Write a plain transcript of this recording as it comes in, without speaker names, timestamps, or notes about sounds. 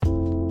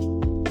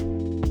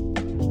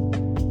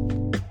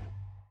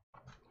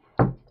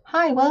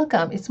Hi,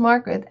 welcome. It's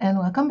Margaret, and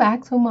welcome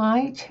back to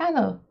my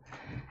channel.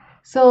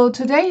 So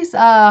today's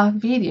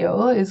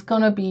video is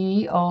gonna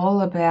be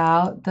all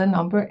about the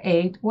number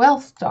 8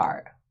 wealth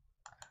star.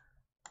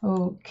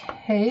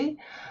 Okay,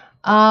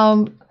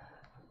 um,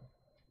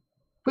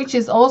 which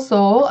is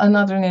also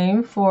another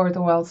name for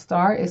the wealth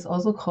star, is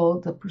also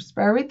called the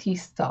prosperity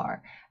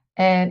star,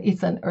 and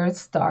it's an earth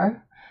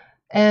star.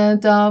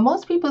 And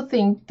most people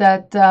think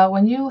that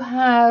when you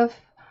have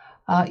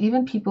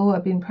even people who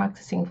have been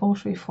practicing feng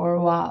shui for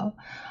a while,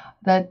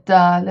 that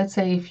let's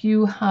say if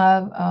you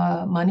have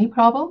a money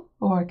problem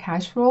or a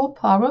cash flow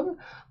problem,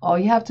 all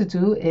you have to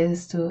do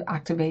is to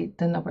activate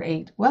the number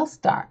 8 wealth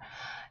star.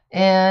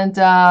 And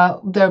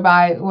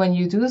thereby, when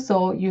you do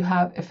so, you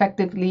have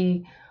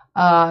effectively,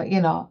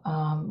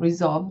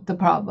 resolved the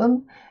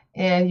problem,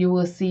 and you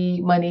will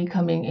see money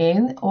coming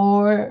in,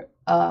 or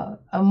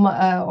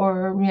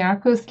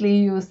miraculously,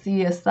 you will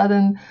see a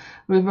sudden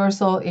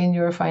reversal in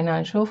your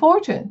financial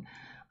fortune.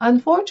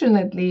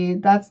 Unfortunately,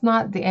 that's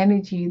not the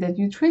energy that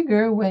you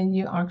trigger when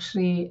you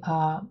actually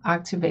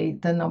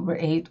activate the number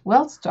 8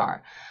 wealth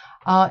star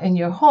in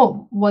your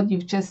home. What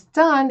you've just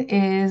done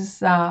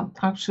is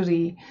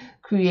actually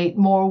create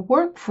more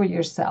work for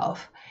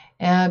yourself,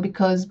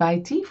 because by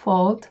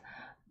default,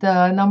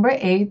 the number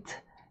 8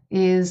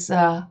 is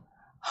a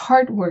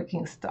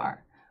hardworking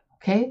star,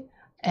 okay?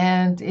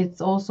 And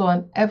it's also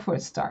an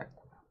effort star.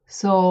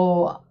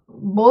 So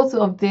both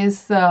of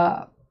these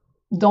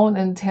don't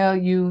entail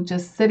you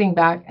just sitting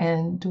back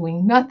and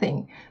doing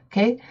nothing,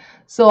 okay?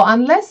 So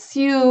unless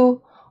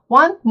you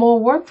want more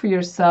work for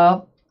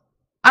yourself,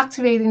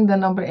 activating the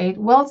number 8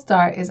 wealth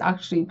star is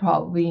actually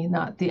probably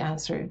not the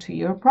answer to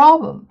your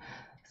problem.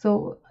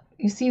 So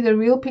you see the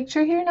real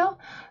picture here now?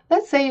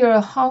 Let's say you're a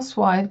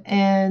housewife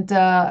and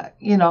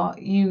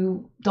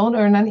you don't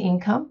earn an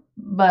income,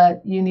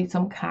 but you need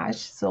some cash.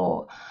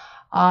 So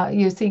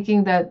you're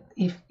thinking that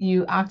if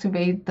you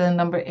activate the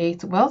number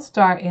 8 wealth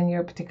star in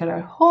your particular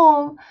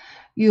home,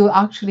 you're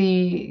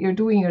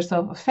doing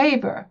yourself a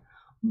favor.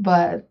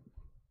 But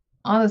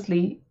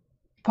honestly,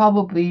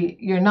 probably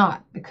you're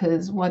not,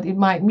 because what it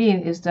might mean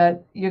is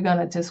that you're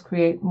gonna just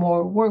create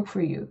more work for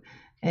you,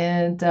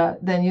 and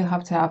then you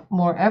have to have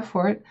more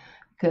effort,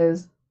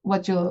 because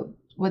what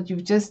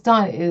you've just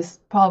done is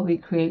probably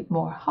create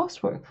more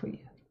housework for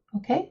you.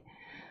 Okay,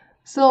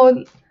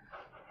 so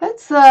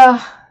let's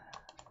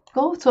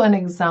go to an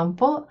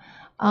example.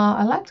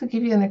 I'd like to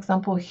give you an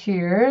example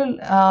here.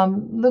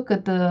 Look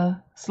at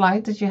the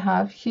slide that you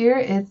have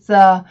here.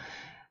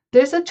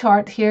 There's a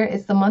chart here.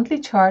 It's the monthly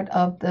chart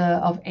of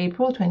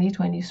April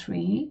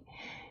 2023,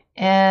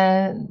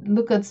 and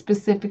look at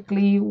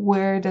specifically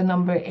where the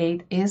number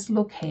 8 is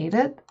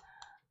located.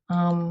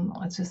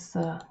 I'll just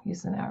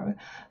use an arrow.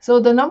 So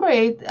the number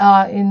 8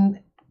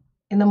 in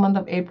the month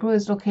of April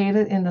is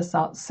located in the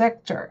south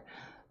sector.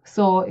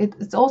 So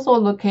it's also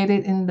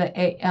located in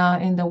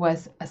the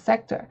west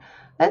sector.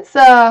 Let's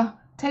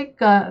take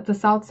the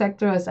south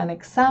sector as an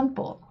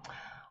example.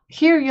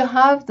 Here you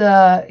have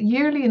the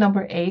yearly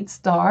number 8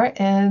 star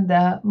and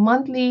the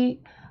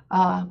monthly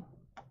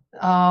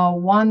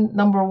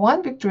number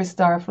 1 victory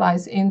star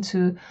flies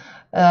into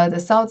the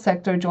south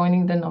sector,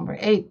 joining the number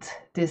 8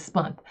 this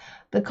month.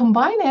 The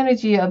combined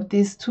energy of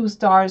these two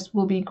stars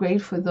will be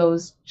great for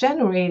those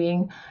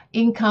generating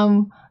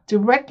income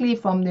directly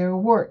from their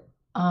work.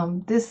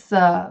 This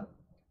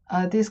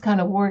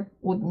kind of work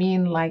would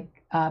mean like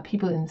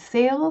people in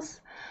sales,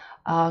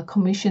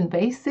 commission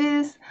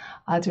basis,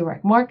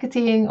 direct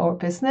marketing or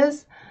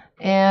business.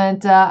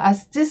 And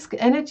as this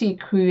energy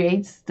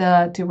creates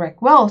the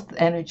direct wealth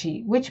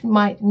energy, which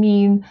might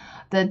mean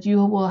that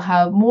you will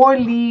have more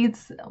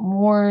leads,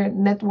 more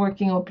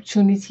networking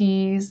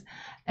opportunities,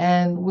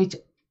 and which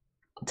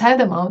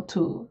tantamount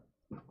to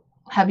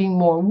having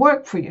more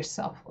work for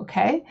yourself.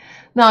 Okay,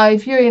 now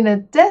if you're in a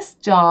desk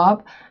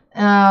job,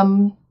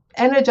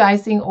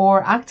 energizing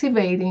or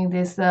activating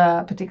this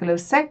particular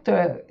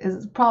sector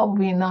is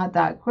probably not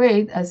that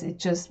great, as it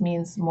just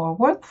means more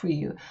work for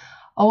you.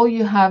 All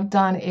you have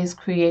done is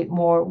create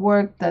more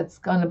work that's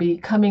going to be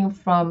coming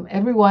from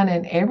everyone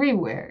and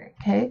everywhere.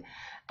 Okay,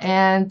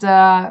 and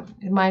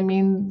it might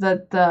mean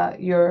that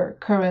your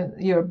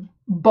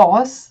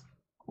boss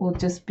will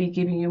just be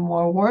giving you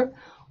more work,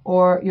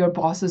 or your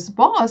boss's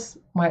boss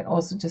might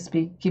also just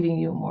be giving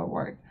you more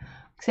work.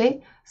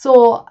 Okay,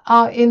 so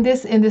in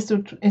this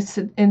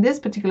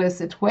particular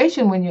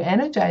situation, when you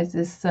energize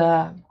this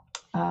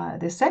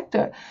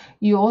sector,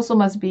 you also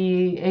must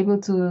be able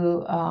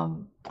to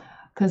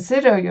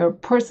consider your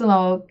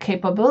personal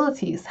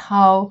capabilities.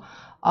 How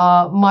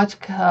much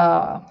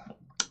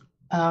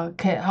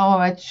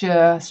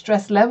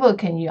stress level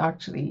can you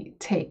actually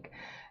take?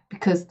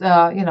 Because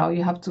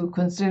you have to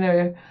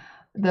consider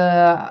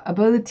the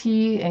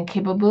ability and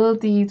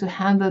capability to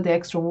handle the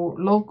extra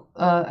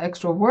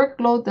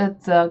workload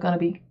that's going to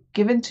be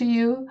given to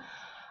you.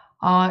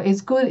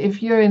 It's good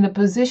if you're in a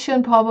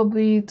position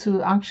probably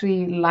to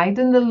actually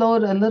lighten the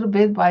load a little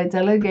bit by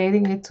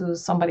delegating it to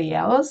somebody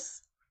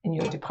else in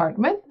your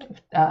department, if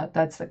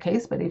that's the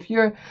case. But if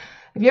you're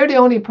If you're the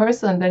only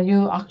person, then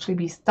you'll actually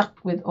be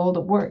stuck with all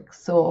the work.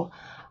 So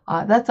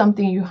that's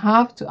something you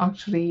have to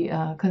actually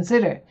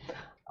consider.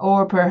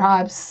 Or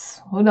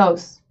perhaps, who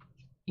knows,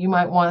 you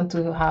might want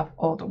to have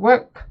all the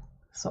work.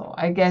 So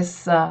I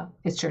guess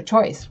it's your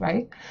choice,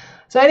 right?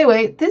 So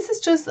anyway, this is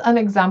just an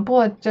example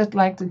I'd just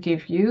like to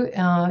give you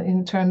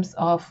in terms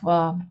of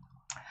what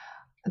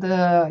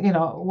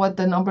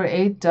the number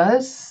 8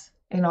 does,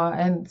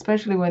 and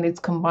especially when it's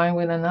combined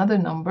with another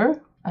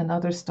number,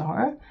 another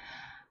star.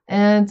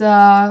 And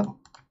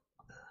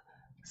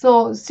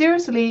so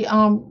seriously,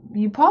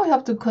 you probably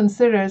have to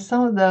consider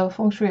some of the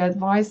feng shui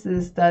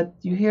advices that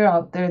you hear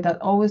out there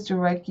that always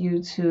direct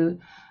you to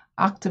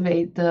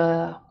activate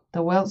the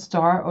wealth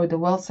star or the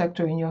wealth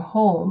sector in your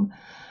home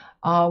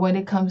when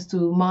it comes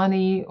to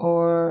money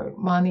or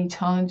money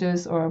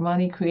challenges or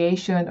money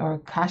creation or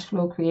cash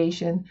flow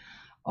creation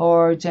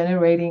or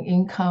generating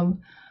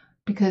income,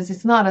 because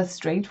it's not as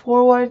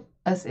straightforward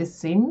as it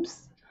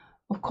seems.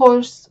 Of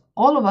course,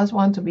 all of us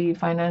want to be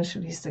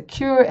financially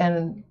secure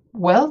and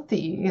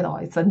wealthy.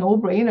 It's a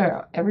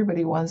no-brainer.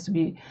 Everybody wants to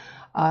be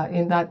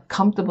in that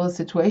comfortable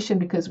situation,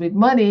 because with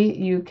money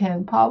you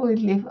can probably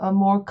live a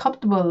more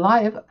comfortable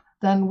life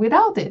than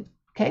without it.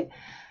 Okay,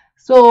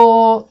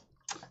 so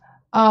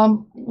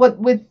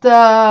with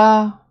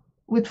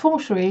feng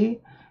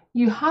shui,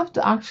 you have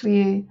to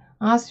actually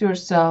ask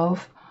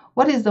yourself,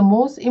 what is the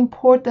most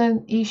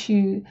important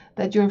issue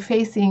that you're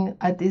facing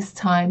at this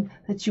time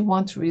that you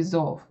want to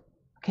resolve?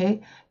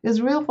 Okay,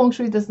 because real feng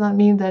shui does not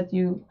mean that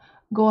you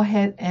go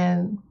ahead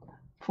and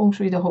feng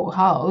shui the whole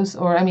house,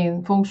 or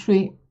feng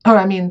shui,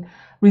 or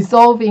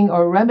resolving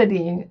or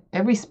remedying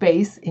every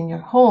space in your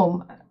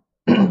home.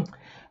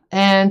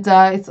 And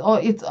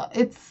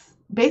it's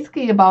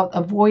basically about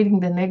avoiding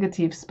the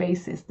negative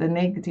spaces, the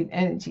negative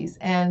energies,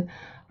 and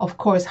of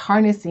course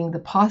harnessing the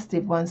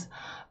positive ones.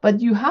 But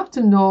you have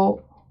to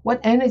know what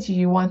energy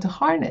you want to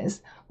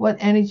harness, what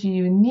energy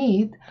you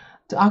need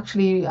to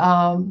actually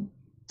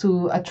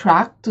to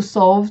attract, to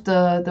solve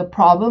the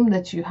problem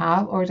that you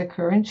have or the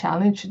current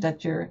challenge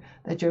that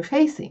you're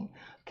facing.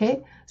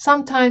 Okay,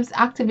 sometimes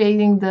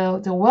activating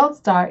the wealth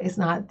star is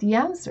not the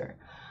answer.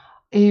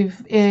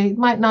 If it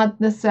might not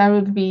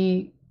necessarily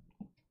be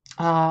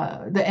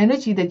the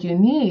energy that you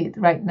need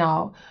right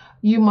now,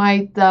 you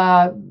might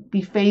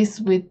be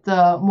faced with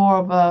more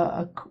of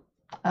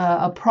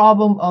a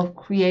problem of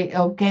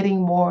getting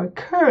more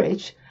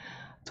courage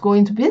to go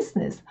into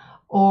business,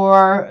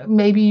 or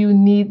maybe you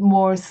need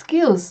more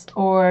skills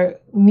or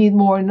need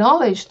more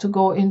knowledge to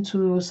go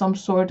into some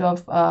sort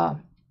of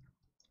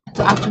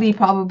to actually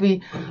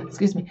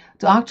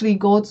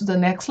go to the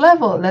next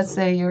level. Let's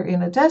say you're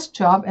in a desk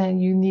job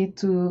and you need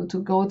to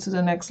go to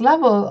the next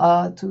level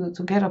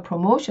to get a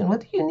promotion.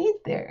 What do you need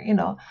there?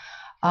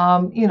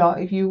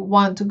 If you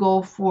want to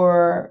go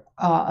for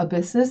a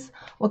business,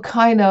 what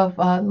kind of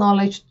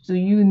knowledge do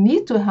you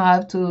need to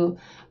have to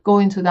go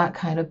into that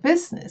kind of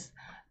business?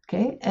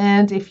 Okay,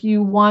 and if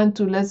you want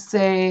to, let's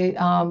say,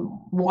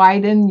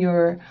 widen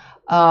your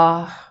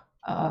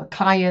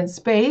client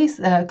space,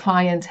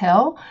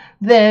 clientele,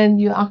 then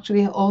you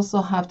actually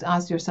also have to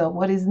ask yourself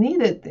what is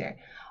needed there.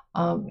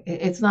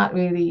 It's not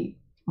really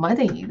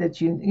money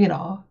that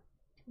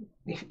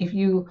if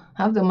you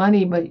have the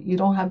money but you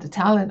don't have the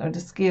talent or the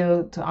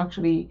skill to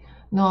actually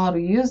know how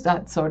to use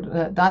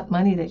that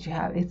money that you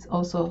have, it's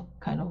also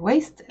kind of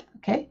wasted.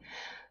 Okay,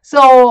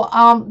 so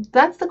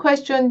that's the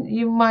question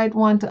you might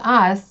want to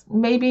ask.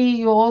 Maybe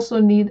you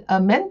also need a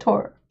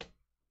mentor.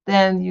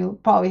 Then you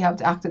probably have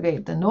to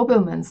activate the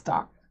nobleman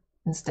star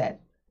instead.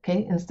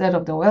 Okay, instead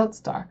of the wealth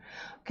star.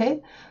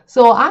 Okay,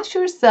 so ask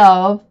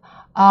yourself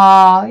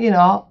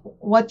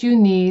what you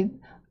need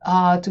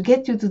to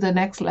get you to the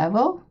next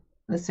level.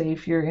 Let's say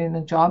if you're in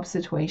a job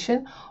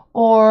situation,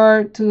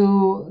 or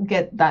to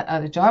get that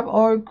other job,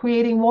 or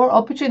creating more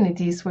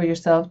opportunities for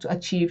yourself to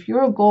achieve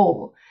your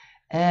goal.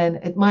 And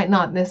it might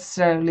not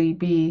necessarily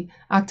be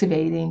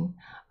activating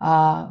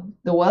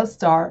the wealth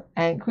star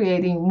and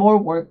creating more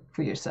work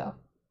for yourself.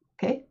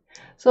 Okay,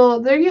 so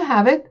there you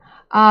have it.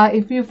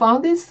 If you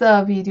found this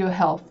video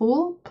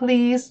helpful,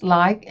 please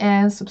like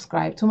and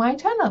subscribe to my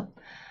channel.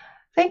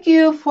 Thank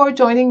you for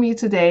joining me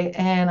today,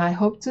 and I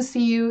hope to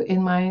see you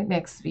in my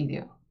next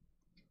video.